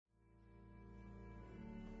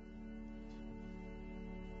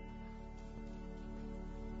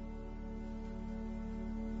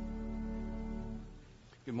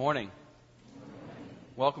Good morning.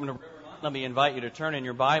 Welcome to Rivermont. Let me invite you to turn in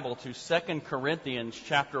your Bible to 2 Corinthians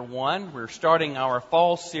chapter 1. We're starting our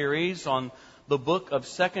fall series on the book of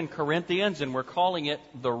 2 Corinthians, and we're calling it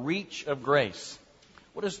The Reach of Grace.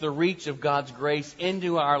 What does the reach of God's grace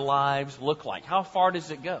into our lives look like? How far does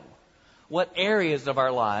it go? What areas of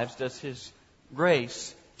our lives does His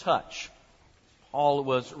grace touch? Paul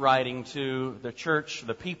was writing to the church,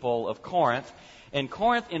 the people of Corinth, and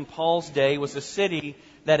Corinth in Paul's day was a city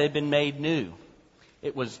that had been made new.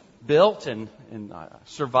 It was built and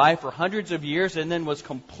survived for hundreds of years and then was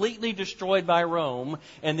completely destroyed by Rome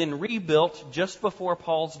and then rebuilt just before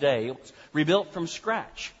Paul's day. It was rebuilt from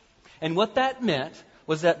scratch. And what that meant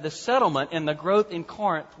was that the settlement and the growth in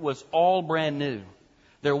Corinth was all brand new.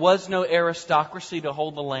 There was no aristocracy to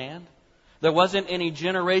hold the land. There wasn't any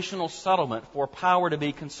generational settlement for power to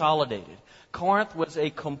be consolidated. Corinth was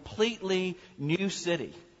a completely new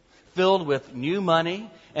city, filled with new money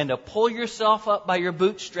and a pull yourself up by your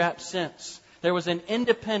bootstrap sense. There was an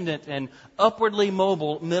independent and upwardly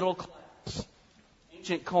mobile middle class.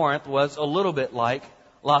 Ancient Corinth was a little bit like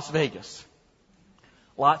Las Vegas.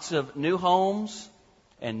 Lots of new homes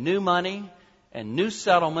and new money and new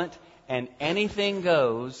settlement, and anything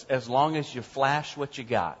goes as long as you flash what you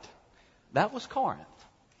got. That was Corinth.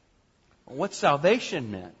 What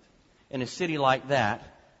salvation meant in a city like that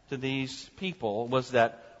to these people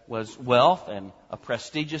was wealth and a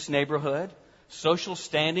prestigious neighborhood, social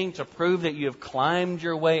standing to prove that you have climbed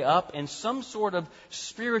your way up, and some sort of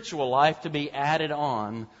spiritual life to be added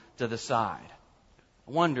on to the side.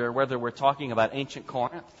 I wonder whether we're talking about ancient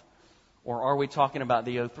Corinth or are we talking about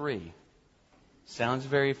the O3? Sounds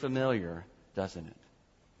very familiar, doesn't it?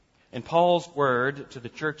 And Paul's word to the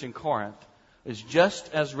church in Corinth is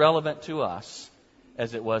just as relevant to us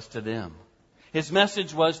as it was to them. His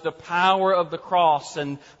message was the power of the cross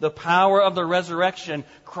and the power of the resurrection.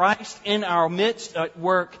 Christ in our midst at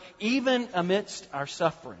work, even amidst our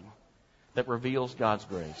suffering, that reveals God's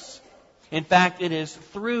grace. In fact, it is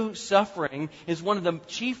through suffering is one of the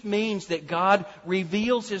chief means that God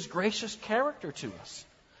reveals His gracious character to us.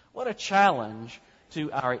 What a challenge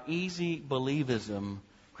to our easy believism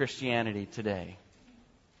Christianity today.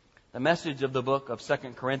 The message of the book of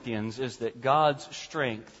 2 Corinthians is that God's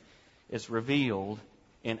strength is revealed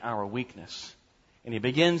in our weakness. And He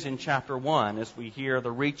begins in chapter 1 as we hear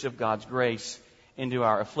the reach of God's grace into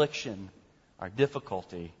our affliction, our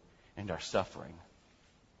difficulty, and our suffering.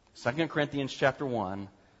 2 Corinthians chapter 1,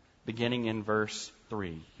 beginning in verse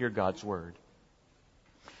 3. Hear God's word.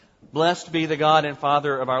 Blessed be the God and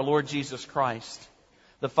Father of our Lord Jesus Christ,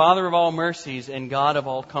 the Father of all mercies and God of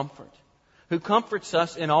all comfort, who comforts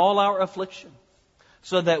us in all our affliction,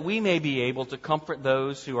 so that we may be able to comfort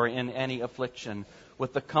those who are in any affliction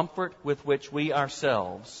with the comfort with which we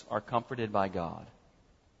ourselves are comforted by God.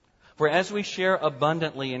 For as we share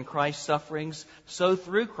abundantly in Christ's sufferings, so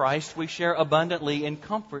through Christ we share abundantly in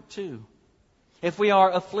comfort too. If we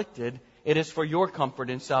are afflicted, it is for your comfort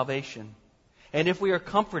and salvation. And if we are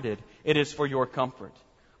comforted, it is for your comfort,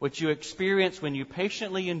 which you experience when you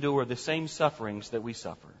patiently endure the same sufferings that we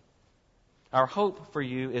suffer. Our hope for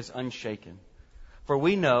you is unshaken. For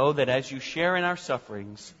we know that as you share in our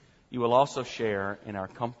sufferings, you will also share in our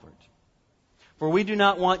comfort. For we do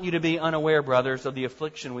not want you to be unaware, brothers, of the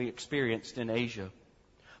affliction we experienced in Asia.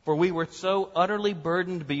 For we were so utterly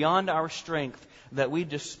burdened beyond our strength that we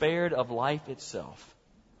despaired of life itself.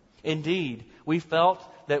 Indeed, we felt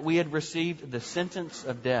that we had received the sentence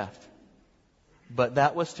of death. But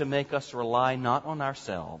that was to make us rely not on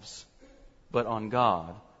ourselves, but on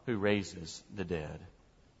God who raises the dead.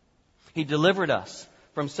 He delivered us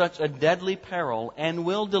from such a deadly peril and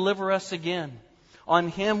will deliver us again. On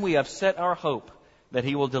Him we have set our hope that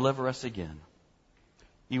He will deliver us again.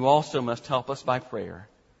 You also must help us by prayer,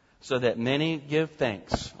 so that many give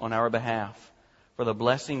thanks on our behalf for the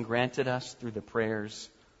blessing granted us through the prayers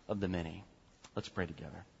of the many. Let's pray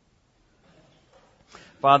together.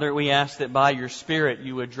 Father, we ask that by your Spirit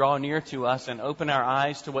you would draw near to us and open our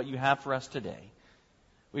eyes to what you have for us today.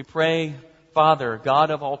 We pray, Father,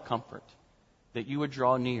 God of all comfort, that you would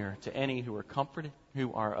draw near to any who are comforted,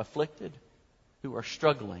 who are afflicted, who are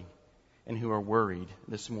struggling, and who are worried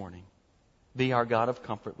this morning. Be our God of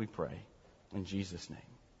comfort, we pray. In Jesus' name,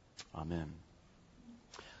 amen.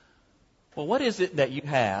 Well, what is it that you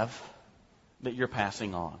have that you're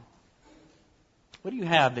passing on? What do you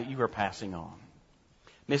have that you are passing on?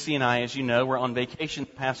 Missy and I, as you know, were on vacation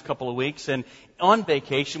the past couple of weeks, and on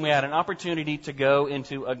vacation we had an opportunity to go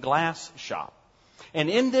into a glass shop. And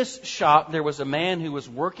in this shop, there was a man who was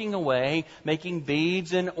working away, making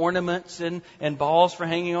beads and ornaments and balls for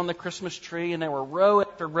hanging on the Christmas tree. And there were row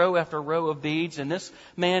after row after row of beads. And this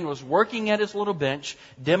man was working at his little bench,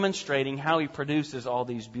 demonstrating how he produces all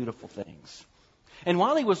these beautiful things. And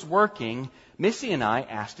while he was working, Missy and I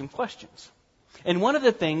asked him questions. And one of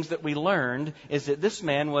the things that we learned is that this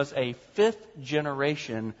man was a 5th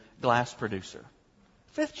generation glass producer.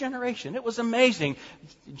 5th generation. It was amazing.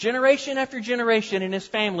 Generation after generation in his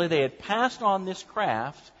family, they had passed on this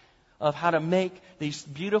craft of how to make these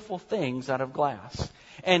beautiful things out of glass.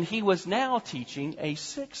 And he was now teaching a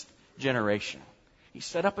 6th generation. He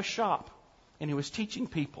set up a shop and he was teaching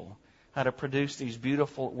people how to produce these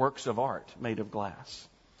beautiful works of art made of glass.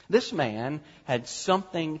 This man had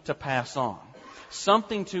something to pass on,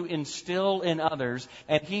 something to instill in others,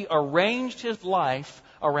 and he arranged his life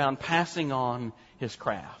around passing on his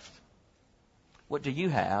craft. What do you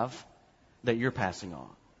have that you're passing on?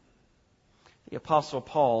 The Apostle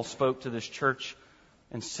Paul spoke to this church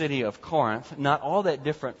and city of Corinth, not all that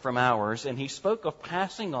different from ours, and he spoke of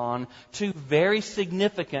passing on 2 very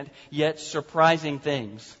significant yet surprising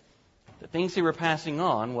things. The things he were passing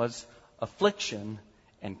on was affliction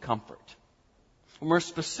and comfort. More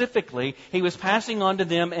specifically, he was passing on to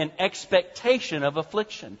them an expectation of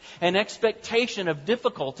affliction, an expectation of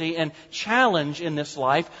difficulty and challenge in this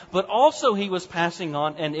life, but also he was passing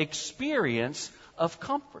on an experience of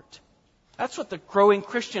comfort. That's what the growing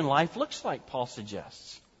Christian life looks like, Paul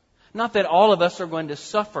suggests. Not that all of us are going to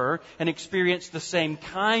suffer and experience the same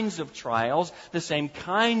kinds of trials, the same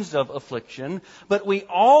kinds of affliction, but we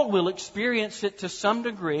all will experience it to some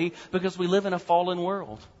degree because we live in a fallen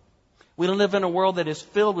world. We live in a world that is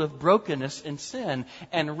filled with brokenness and sin.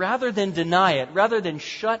 And rather than deny it, rather than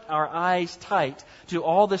shut our eyes tight to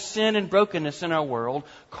all the sin and brokenness in our world,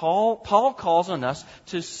 Paul calls on us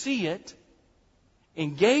to see it,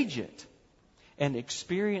 engage it, and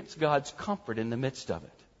experience God's comfort in the midst of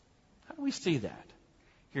it. How do we see that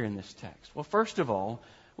here in this text? Well, first of all,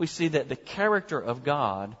 we see that the character of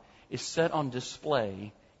God is set on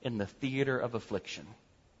display in the theater of affliction.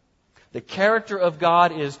 The character of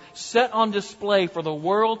God is set on display for the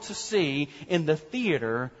world to see in the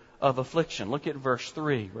theater of affliction. Look at verse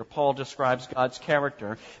 3, where Paul describes God's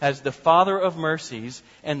character as the Father of mercies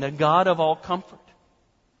and the God of all comfort.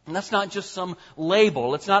 And that's not just some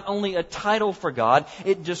label. It's not only a title for God.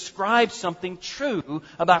 It describes something true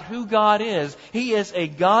about who God is. He is a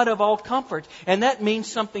God of all comfort. And that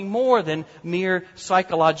means something more than mere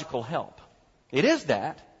psychological help. It is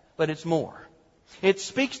that, but it's more. It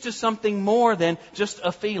speaks to something more than just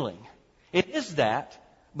a feeling. It is that,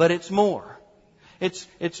 but it's more. It's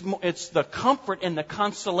the comfort and the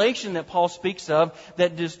consolation that Paul speaks of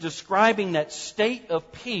that is describing that state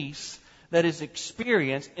of peace that is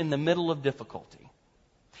experienced in the middle of difficulty.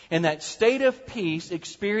 And that state of peace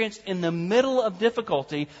experienced in the middle of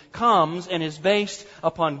difficulty comes and is based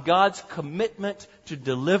upon God's commitment to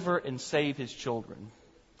deliver and save His children.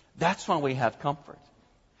 That's why we have comfort.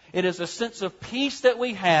 It is a sense of peace that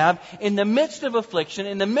we have in the midst of affliction,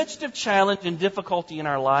 in the midst of challenge and difficulty in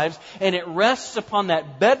our lives, and it rests upon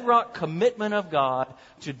that bedrock commitment of God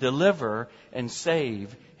to deliver and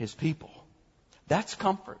save His people. That's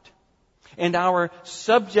comfort. And our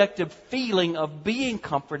subjective feeling of being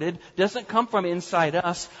comforted doesn't come from inside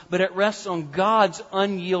us, but it rests on God's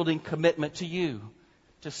unyielding commitment to you,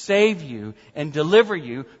 to save you and deliver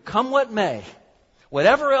you, come what may.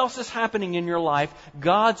 Whatever else is happening in your life,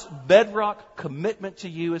 God's bedrock commitment to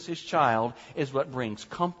you as His child is what brings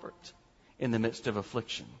comfort in the midst of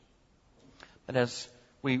affliction. But as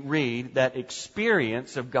we read, that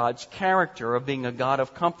experience of God's character of being a God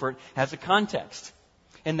of comfort has a context.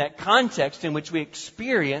 And that context in which we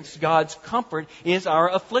experience God's comfort is our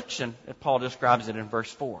affliction, as Paul describes it in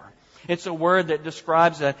verse 4. It's a word that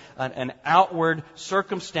describes an outward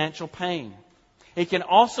circumstantial pain. It can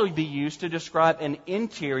also be used to describe an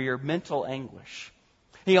interior mental anguish.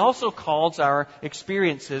 He also calls our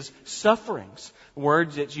experiences sufferings,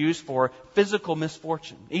 words that's used for physical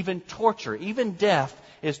misfortune, even torture, even death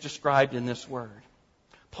is described in this word.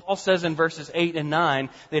 Paul says in verses 8 and 9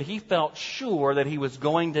 that he felt sure that he was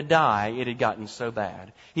going to die. It had gotten so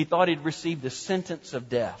bad. He thought he'd received the sentence of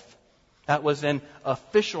death. That was an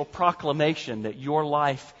official proclamation that your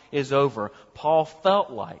life is over. Paul felt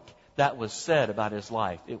like that was said about his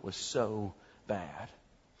life. It was so bad.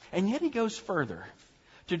 And yet he goes further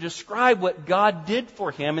to describe what God did for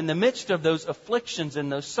him in the midst of those afflictions and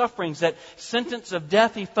those sufferings, that sentence of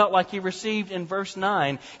death he felt like he received in verse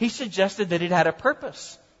 9. He suggested that it had a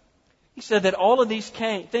purpose. He said that all of these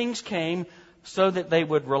things came so that they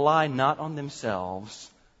would rely not on themselves,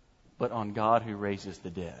 but on God who raises the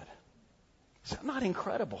dead. Is that not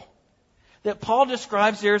incredible? That Paul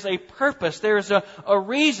describes there's a purpose, there's a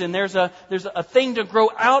reason, there's a thing to grow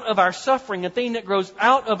out of our suffering, a thing that grows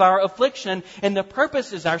out of our affliction, and the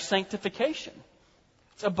purpose is our sanctification.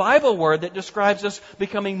 It's a Bible word that describes us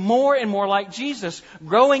becoming more and more like Jesus.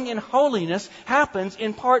 Growing in holiness happens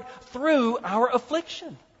in part through our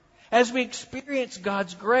affliction. As we experience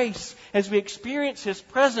God's grace, as we experience His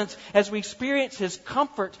presence, as we experience His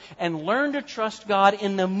comfort and learn to trust God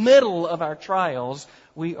in the middle of our trials,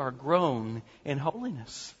 we are grown in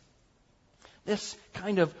holiness. This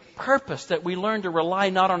kind of purpose that we learn to rely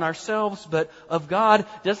not on ourselves but of God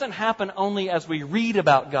doesn't happen only as we read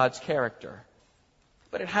about God's character,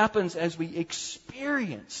 but it happens as we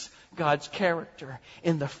experience God's character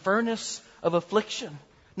in the furnace of affliction,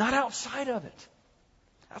 not outside of it.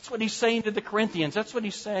 That's what he's saying to the Corinthians. That's what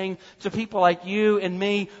he's saying to people like you and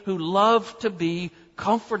me who love to be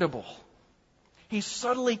comfortable. He's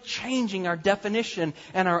subtly changing our definition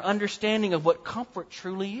and our understanding of what comfort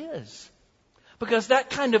truly is. Because that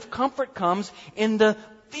kind of comfort comes in the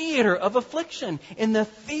theater of affliction, in the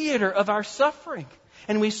theater of our suffering.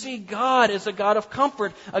 And we see God as a God of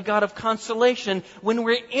comfort, a God of consolation when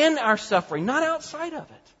we're in our suffering, not outside of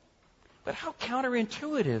it. But how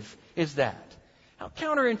counterintuitive is that? How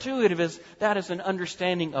counterintuitive is that as an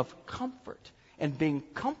understanding of comfort and being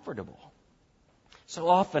comfortable? So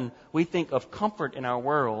often we think of comfort in our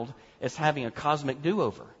world as having a cosmic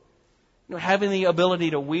do-over. Having the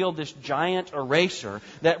ability to wield this giant eraser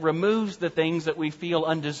that removes the things that we feel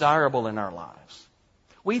undesirable in our lives.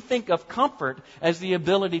 We think of comfort as the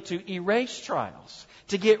ability to erase trials,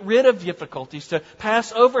 to get rid of difficulties, to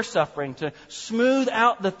pass over suffering, to smooth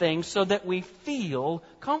out the things so that we feel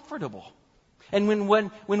comfortable. And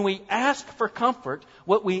when we ask for comfort,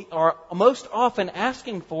 what we are most often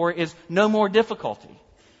asking for is no more difficulty.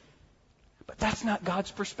 But that's not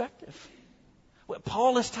God's perspective. What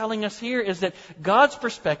Paul is telling us here is that God's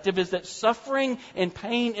perspective is that suffering and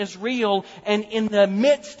pain is real, and in the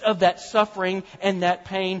midst of that suffering and that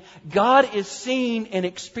pain, God is seen and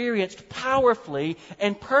experienced powerfully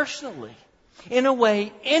and personally in a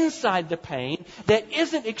way inside the pain that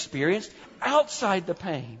isn't experienced outside the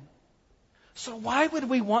pain. So why would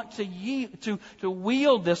we want to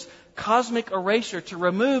wield this cosmic eraser to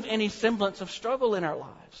remove any semblance of struggle in our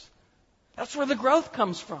lives? That's where the growth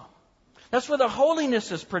comes from. That's where the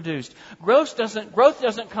holiness is produced. Growth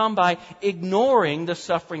doesn't come by ignoring the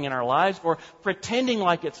suffering in our lives or pretending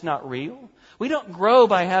like it's not real. We don't grow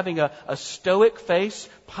by having a stoic face,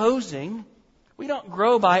 posing. We don't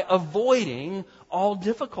grow by avoiding all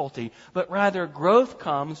difficulty, but rather growth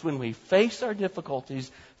comes when we face our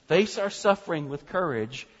difficulties, face our suffering with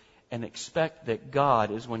courage, and expect that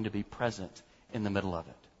God is going to be present in the middle of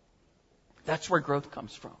it. That's where growth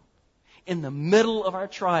comes from. In the middle of our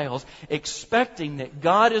trials, expecting that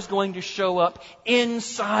God is going to show up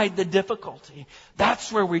inside the difficulty.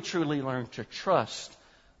 That's where we truly learn to trust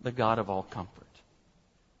the God of all comfort.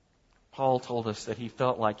 Paul told us that he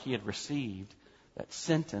felt like he had received that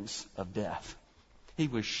sentence of death. He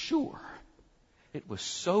was sure. It was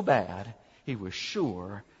so bad, he was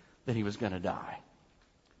sure that he was going to die.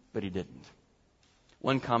 But he didn't.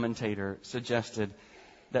 One commentator suggested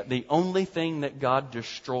that the only thing that God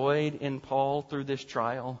destroyed in Paul through this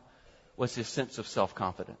trial was his sense of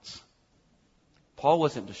self-confidence. Paul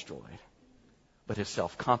wasn't destroyed, but his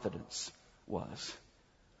self-confidence was.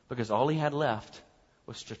 Because all he had left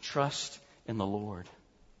was to trust in the Lord.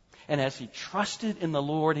 And as he trusted in the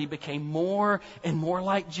Lord, he became more and more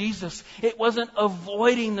like Jesus. It wasn't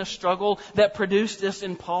avoiding the struggle that produced this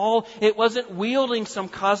in Paul. It wasn't wielding some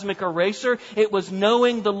cosmic eraser. It was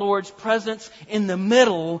knowing the Lord's presence in the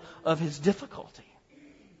middle of his difficulty.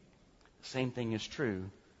 The same thing is true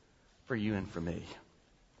for you and for me.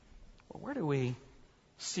 Well, where do we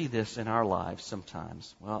see this in our lives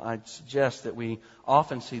sometimes? Well, I'd suggest that we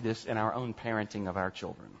often see this in our own parenting of our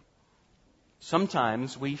children.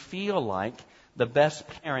 Sometimes we feel like the best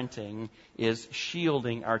parenting is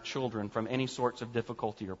shielding our children from any sorts of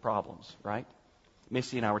difficulty or problems, right?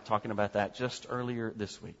 Missy and I were talking about that just earlier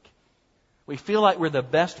this week. We feel like we're the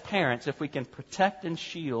best parents if we can protect and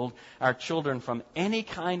shield our children from any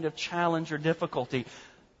kind of challenge or difficulty.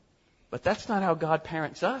 But that's not how God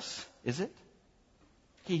parents us, is it?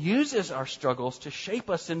 He uses our struggles to shape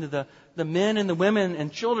us into the men and the women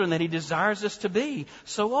and children that He desires us to be.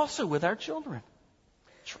 So also with our children.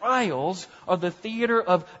 Trials are the theater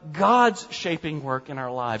of God's shaping work in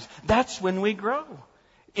our lives. That's when we grow.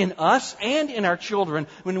 in us and in our children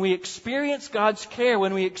when we experience God's care,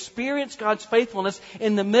 when we experience God's faithfulness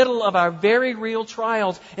in the middle of our very real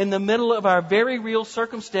trials, in the middle of our very real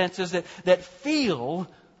circumstances that feel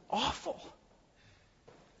awful.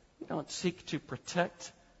 We don't seek to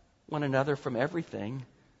protect one another from everything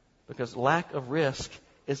because lack of risk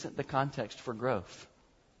isn't the context for growth.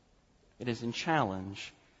 It is in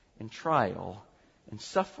challenge, in trial, in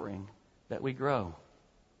suffering that we grow.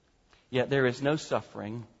 Yet there is no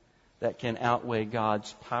suffering that can outweigh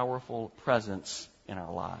God's powerful presence in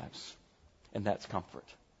our lives. And that's comfort.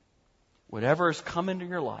 Whatever has come into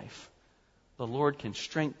your life, the Lord can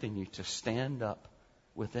strengthen you to stand up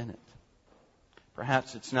within it.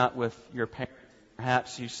 Perhaps it's not with your parents.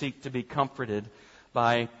 Perhaps you seek to be comforted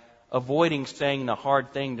by avoiding saying the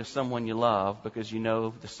hard thing to someone you love because you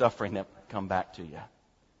know the suffering that might come back to you.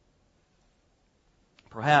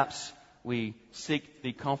 Perhaps we seek to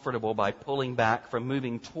be comfortable by pulling back from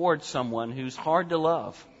moving towards someone who's hard to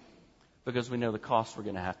love because we know the cost we're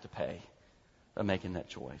going to have to pay by making that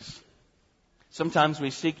choice. Sometimes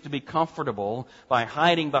we seek to be comfortable by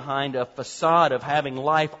hiding behind a facade of having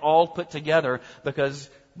life all put together because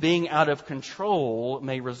being out of control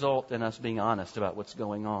may result in us being honest about what's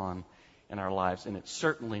going on in our lives. And it's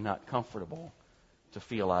certainly not comfortable to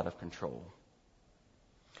feel out of control.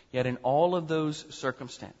 Yet in all of those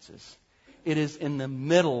circumstances, it is in the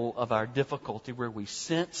middle of our difficulty where we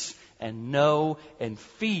sense and know and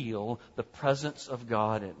feel the presence of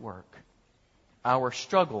God at work. Our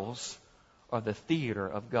struggles are the theater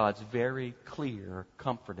of God's very clear,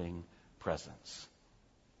 comforting presence.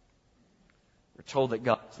 We're told that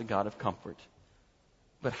God is the God of comfort.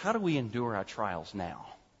 But how do we endure our trials now?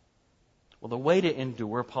 Well, the way to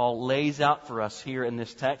endure, Paul lays out for us here in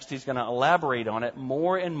this text. He's going to elaborate on it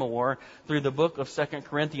more and more through the book of 2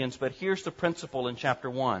 Corinthians. But here's the principle in chapter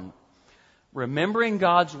 1. Remembering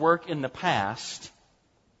God's work in the past,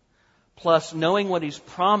 plus knowing what He's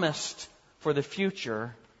promised for the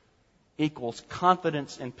future, equals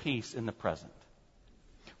confidence and peace in the present.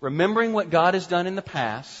 Remembering what God has done in the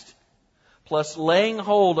past, plus laying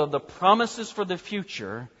hold of the promises for the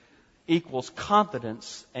future, equals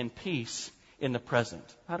confidence and peace in the present.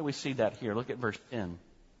 How do we see that here? Look at verse 10.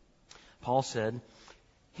 Paul said,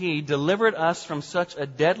 He delivered us from such a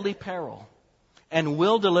deadly peril and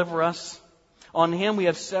will deliver us. On Him we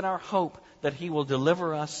have set our hope that He will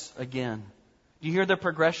deliver us again. Do you hear the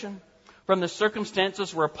progression? From the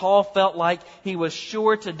circumstances where Paul felt like he was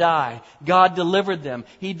sure to die, God delivered them.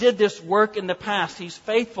 He did this work in the past. He's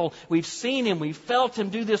faithful. We've seen Him. We've felt Him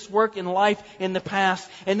do this work in life in the past.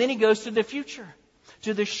 And then He goes to the future,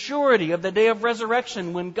 to the surety of the day of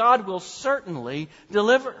resurrection when God will certainly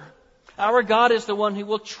deliver. Our God is the one who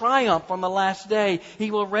will triumph on the last day.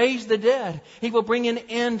 He will raise the dead. He will bring an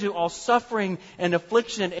end to all suffering and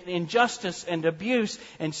affliction and injustice and abuse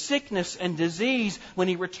and sickness and disease when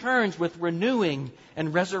He returns with renewing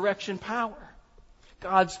and resurrection power.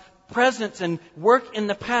 God's presence and work in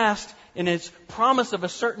the past and His promise of a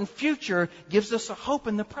certain future gives us a hope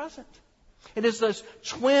in the present. It is those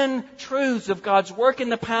twin truths of God's work in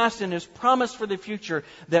the past and His promise for the future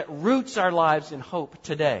that roots our lives in hope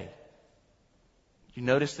today. You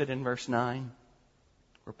notice that in verse 9,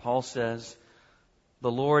 where Paul says,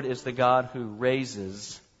 the Lord is the God who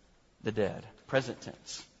raises the dead. Present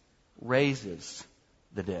tense. Raises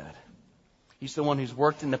the dead. He's the one who's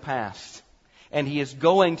worked in the past. And He is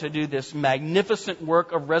going to do this magnificent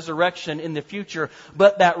work of resurrection in the future.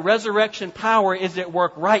 But that resurrection power is at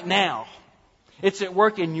work right now. It's at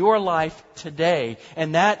work in your life today.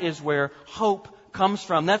 And that is where hope comes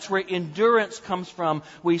from. That's where endurance comes from.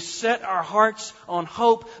 We set our hearts on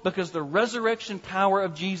hope because the resurrection power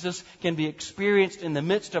of Jesus can be experienced in the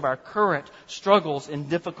midst of our current struggles and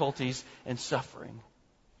difficulties and suffering.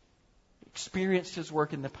 We experienced His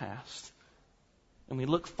work in the past. And we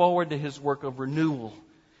look forward to His work of renewal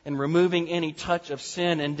and removing any touch of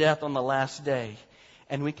sin and death on the last day.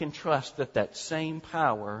 And we can trust that that same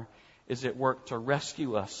power is at work to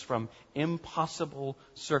rescue us from impossible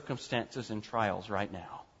circumstances and trials right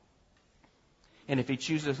now. And if He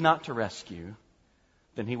chooses not to rescue,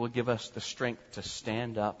 then He will give us the strength to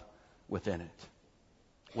stand up within it.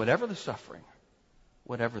 Whatever the suffering,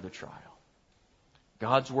 whatever the trial.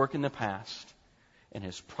 God's work in the past and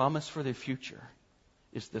His promise for the future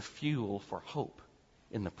is the fuel for hope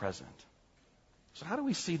in the present. So how do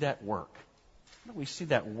we see that work? How do we see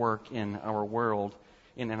that work in our world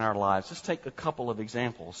and in our lives? Let's take a couple of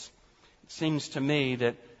examples. It seems to me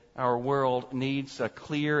that our world needs a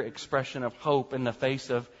clear expression of hope in the face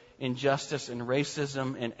of injustice and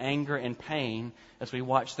racism and anger and pain as we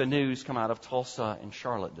watch the news come out of Tulsa and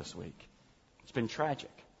Charlotte this week. It's been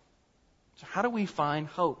tragic. So how do we find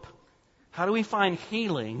hope? How do we find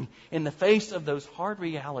healing in the face of those hard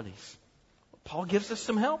realities? Paul gives us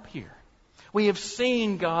some help here. We have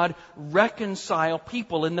seen God reconcile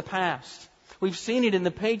people in the past. We've seen it in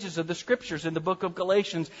the pages of the Scriptures, in the book of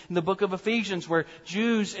Galatians, in the book of Ephesians, where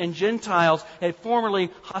Jews and Gentiles had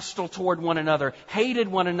formerly hostile toward one another, hated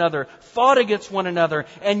one another, fought against one another,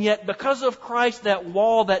 and yet because of Christ, that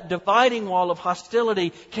wall, that dividing wall of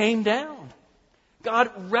hostility came down.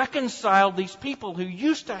 God reconciled these people who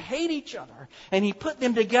used to hate each other, and He put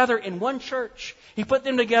them together in one church. He put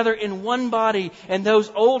them together in one body, and those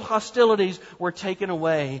old hostilities were taken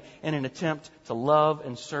away in an attempt to love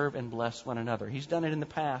and serve and bless one another. He's done it in the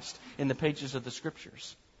past, in the pages of the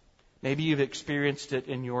Scriptures. Maybe you've experienced it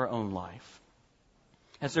in your own life.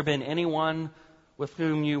 Has there been anyone with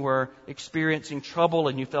whom you were experiencing trouble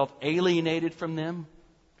and you felt alienated from them,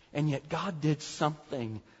 and yet God did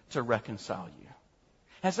something to reconcile you?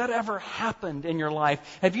 Has that ever happened in your life?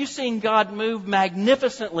 Have you seen God move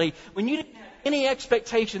magnificently when you didn't have any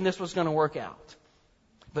expectation this was going to work out?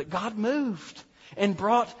 But God moved and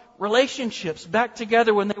brought relationships back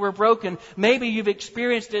together when they were broken. Maybe you've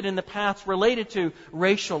experienced it in the past related to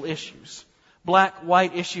racial issues,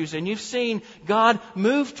 black-white issues, and you've seen God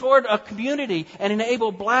move toward a community and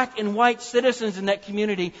enable black and white citizens in that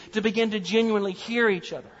community to begin to genuinely hear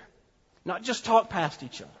each other. Not just talk past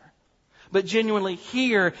each other, but genuinely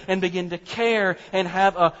hear and begin to care and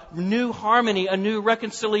have a new harmony, a new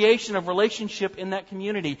reconciliation of relationship in that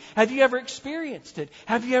community. Have you ever experienced it?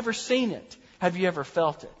 Have you ever seen it? Have you ever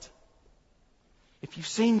felt it? If you've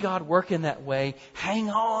seen God work in that way, hang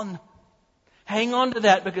on. Hang on to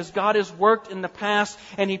that, because God has worked in the past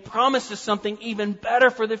and He promises something even better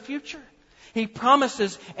for the future. He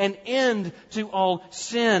promises an end to all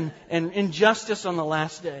sin and injustice on the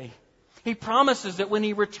last day. He promises that when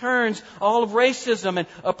He returns, all of racism and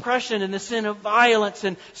oppression and the sin of violence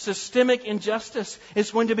and systemic injustice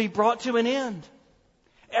is going to be brought to an end.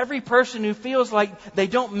 Every person who feels like they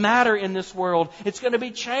don't matter in this world, it's going to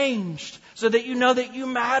be changed so that you know that you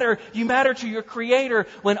matter. You matter to your Creator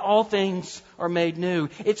when all things are made new.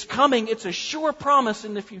 It's coming. It's a sure promise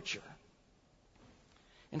in the future.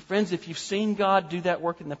 And friends, if you've seen God do that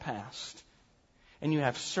work in the past and you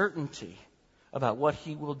have certainty about what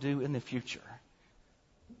He will do in the future,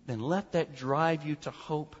 then let that drive you to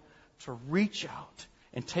hope, to reach out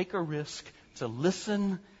and take a risk to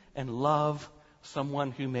listen and love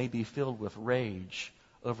someone who may be filled with rage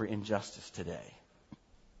over injustice today.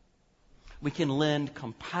 We can lend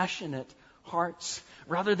compassionate hearts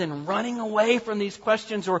rather than running away from these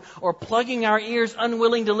questions or plugging our ears,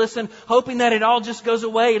 unwilling to listen, hoping that it all just goes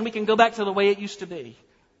away and we can go back to the way it used to be.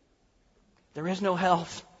 There is no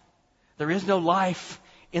health. There is no life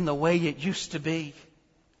in the way it used to be.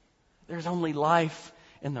 There's only life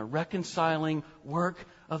in the reconciling work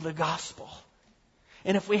of the gospel.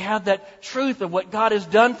 And if we have that truth of what God has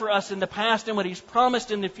done for us in the past and what He's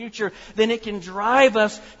promised in the future, then it can drive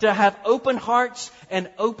us to have open hearts and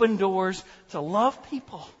open doors to love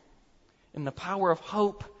people in the power of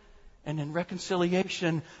hope and in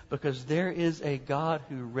reconciliation, because there is a God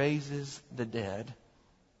who raises the dead.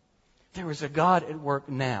 There is a God at work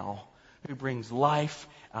now who brings life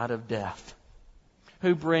out of death,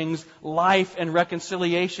 who brings life and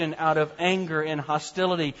reconciliation out of anger and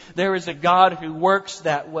hostility. There is a God who works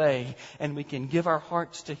that way, and we can give our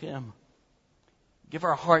hearts to Him. Give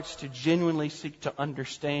our hearts to genuinely seek to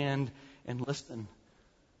understand and listen,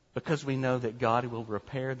 because we know that God will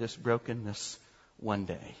repair this brokenness one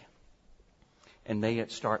day. And may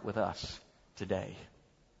it start with us today.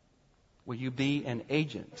 Will you be an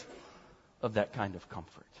agent of that kind of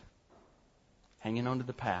comfort? Hanging on to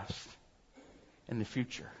the past and the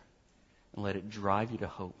future, and let it drive you to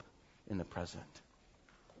hope in the present.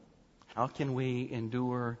 How can we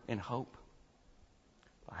endure in hope?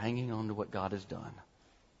 By hanging on to what God has done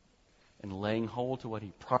and laying hold to what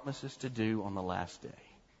He promises to do on the last day.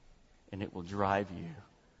 And it will drive you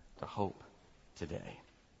to hope today.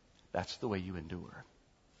 That's the way you endure.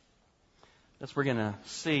 That's what we're going to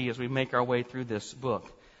see as we make our way through this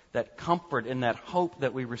book. That comfort and that hope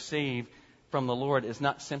that we receive from the Lord is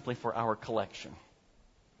not simply for our collection.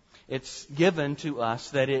 It's given to us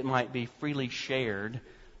that it might be freely shared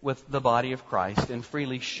with the body of Christ and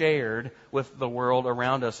freely shared with the world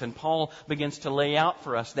around us. And Paul begins to lay out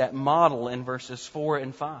for us that model in verses 4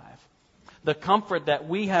 and 5. The comfort that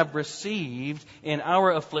we have received in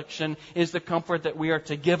our affliction is the comfort that we are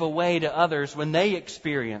to give away to others when they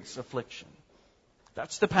experience affliction.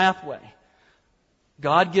 That's the pathway.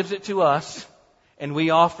 God gives it to us, and we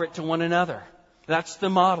offer it to one another. That's the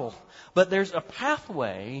model. But there's a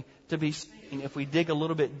pathway to be seen if we dig a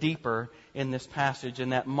little bit deeper in this passage.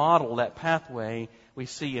 And that model, that pathway, we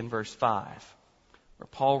see in verse 5, where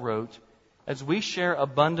Paul wrote, "As we share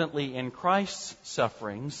abundantly in Christ's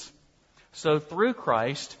sufferings, so through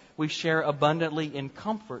Christ we share abundantly in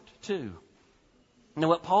comfort too." Now,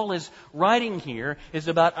 what Paul is writing here is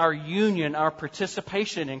about our union, our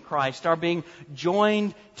participation in Christ, our being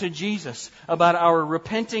joined to Jesus, about our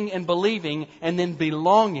repenting and believing and then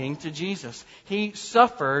belonging to Jesus. He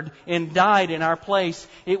suffered and died in our place.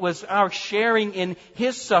 It was our sharing in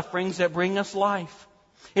His sufferings that bring us life.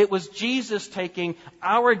 It was Jesus taking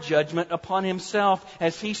our judgment upon Himself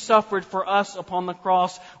as He suffered for us upon the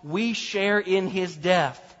cross. We share in His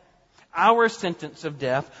death. Our sentence of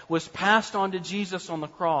death was passed on to Jesus on the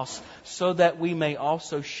cross so that we may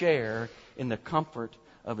also share in the comfort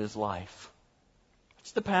of His life.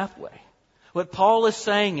 It's the pathway. What Paul is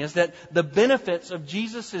saying is that the benefits of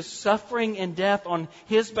Jesus' suffering and death on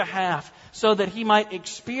His behalf so that He might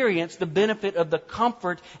experience the benefit of the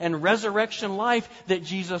comfort and resurrection life that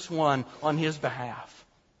Jesus won on His behalf.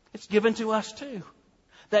 It's given to us too.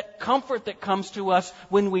 That comfort that comes to us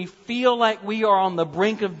when we feel like we are on the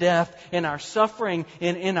brink of death in our suffering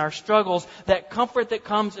and in our struggles, that comfort that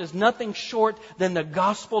comes is nothing short than the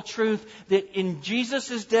gospel truth that in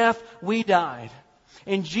Jesus' death we died.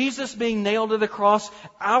 In Jesus being nailed to the cross,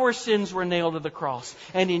 our sins were nailed to the cross.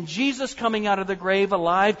 And in Jesus coming out of the grave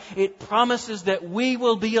alive, it promises that we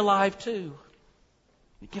will be alive too.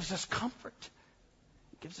 It gives us comfort.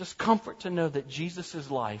 It gives us comfort to know that Jesus'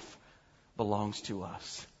 life belongs to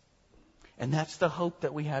us. And that's the hope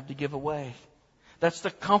that we have to give away. That's the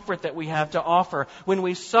comfort that we have to offer. When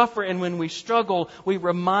we suffer and when we struggle, we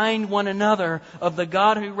remind one another of the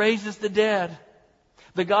God who raises the dead.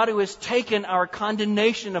 The God who has taken our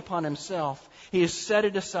condemnation upon Himself. He has set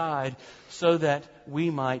it aside so that we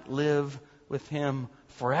might live with Him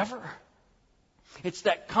forever. It's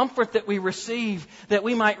that comfort that we receive that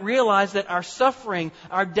we might realize that our suffering,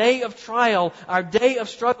 our day of trial, our day of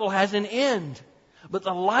struggle has an end. But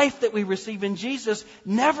the life that we receive in Jesus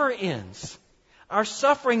never ends. Our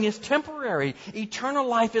suffering is temporary. Eternal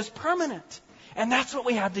life is permanent. And that's what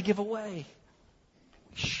we have to give away.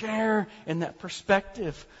 Share in that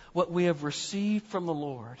perspective what we have received from the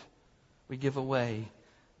Lord. We give away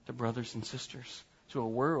to brothers and sisters, to a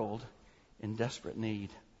world in desperate need.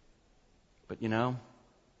 But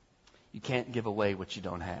you can't give away what you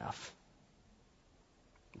don't have.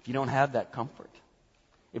 If you don't have that comfort,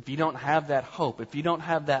 if you don't have that hope, if you don't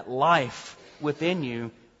have that life within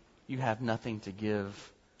you, you have nothing to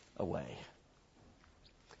give away.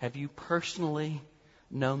 Have you personally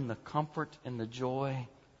known the comfort and the joy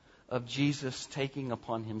of Jesus taking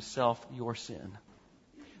upon Himself your sin,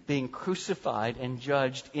 being crucified and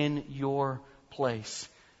judged in your place,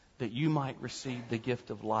 that you might receive the gift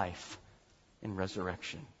of life in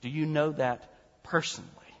resurrection? Do you know that personally?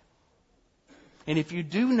 And if you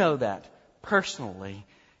do know that personally,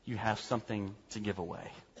 you have something to give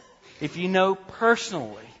away. If you know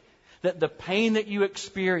personally that the pain that you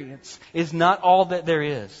experience is not all that there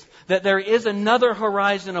is, that there is another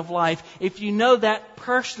horizon of life, if you know that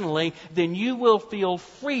personally, then you will feel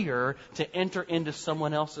freer to enter into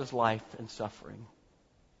someone else's life and suffering.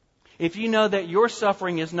 If you know that your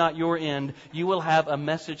suffering is not your end, you will have a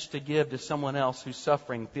message to give to someone else whose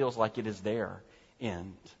suffering feels like it is their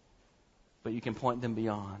end. But you can point them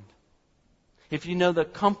beyond. If you know the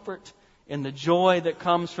comfort and the joy that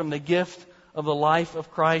comes from the gift of the life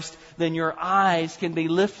of Christ, then your eyes can be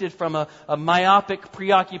lifted from a myopic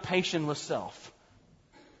preoccupation with self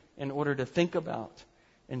in order to think about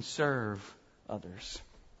and serve others.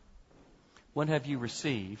 What have you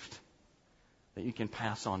received that you can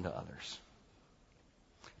pass on to others?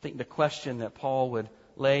 I think the question that Paul would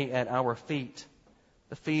lay at our feet,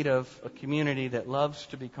 the feet of a community that loves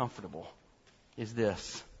to be comfortable, is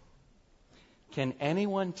this: can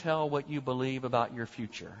anyone tell what you believe about your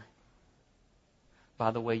future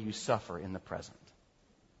by the way you suffer in the present?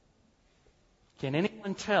 Can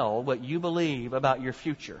anyone tell what you believe about your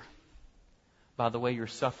future by the way you're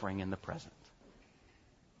suffering in the present?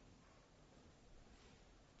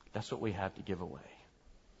 That's what we have to give away.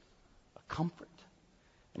 A comfort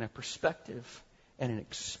and a perspective and an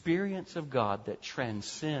experience of God that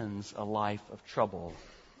transcends a life of trouble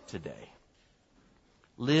today.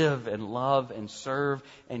 Live and love and serve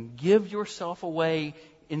and give yourself away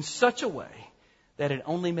in such a way that it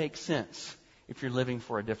only makes sense if you're living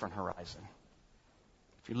for a different horizon.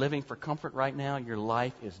 If you're living for comfort right now, your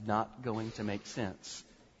life is not going to make sense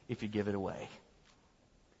if you give it away.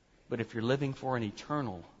 But if you're living for an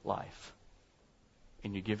eternal life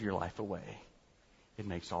and you give your life away, it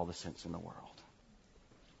makes all the sense in the world.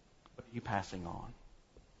 What are you passing on?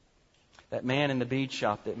 That man in the bead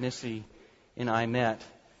shop that Missy and I met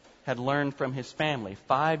had learned from his family,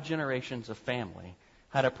 5 generations of family,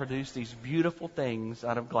 how to produce these beautiful things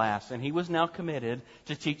out of glass. And he was now committed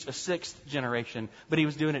to teach a 6th generation, but he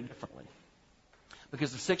was doing it differently.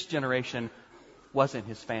 Because the 6th generation wasn't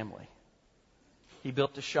his family. He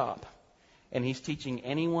built a shop, and he's teaching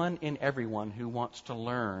anyone and everyone who wants to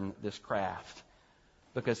learn this craft,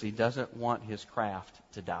 because he doesn't want his craft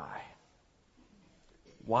to die.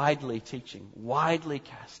 Widely teaching, widely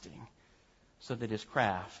casting, so that his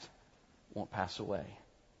craft won't pass away.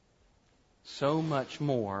 So much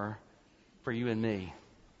more for you and me,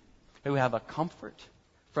 who have a comfort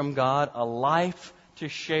from God, a life to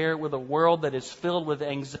share with a world that is filled with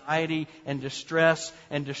anxiety and distress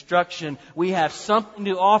and destruction. We have something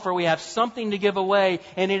to offer. We have something to give away,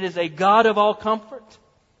 and it is a God of all comfort.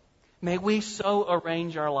 May we so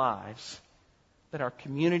arrange our lives that our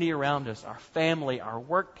community around us, our family, our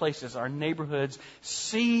workplaces, our neighborhoods,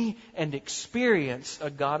 see and experience a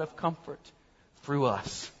God of comfort through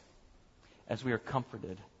us as we are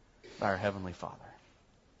comforted by our Heavenly Father.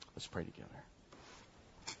 Let's pray together.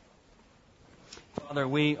 Father,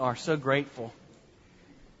 we are so grateful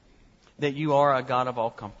that you are a God of all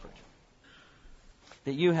comfort,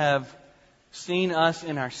 that you have seen us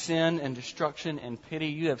in our sin and destruction and pity.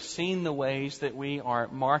 You have seen the ways that we are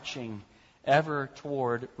marching ever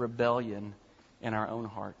toward rebellion in our own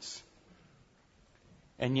hearts.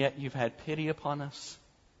 And yet you've had pity upon us,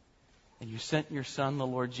 and you sent your Son, the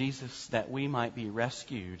Lord Jesus, that we might be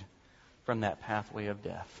rescued from that pathway of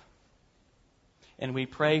death. And we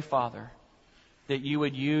pray, Father, that you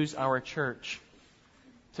would use our church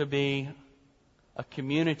to be a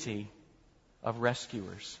community of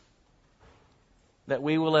rescuers. That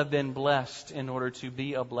we will have been blessed in order to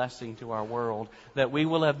be a blessing to our world. That we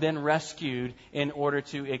will have been rescued in order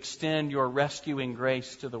to extend your rescuing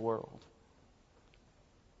grace to the world.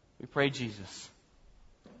 We pray, Jesus,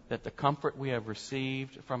 that the comfort we have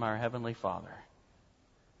received from our Heavenly Father,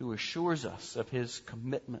 who assures us of His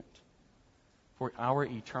commitment for our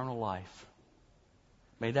eternal life,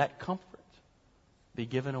 may that comfort be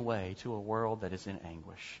given away to a world that is in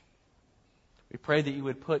anguish. We pray that you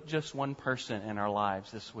would put just one person in our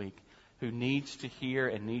lives this week who needs to hear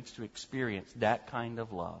and needs to experience that kind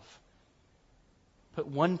of love. Put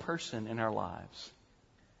one person in our lives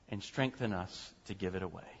and strengthen us to give it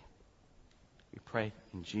away. We pray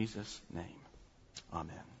in Jesus' name.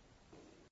 Amen.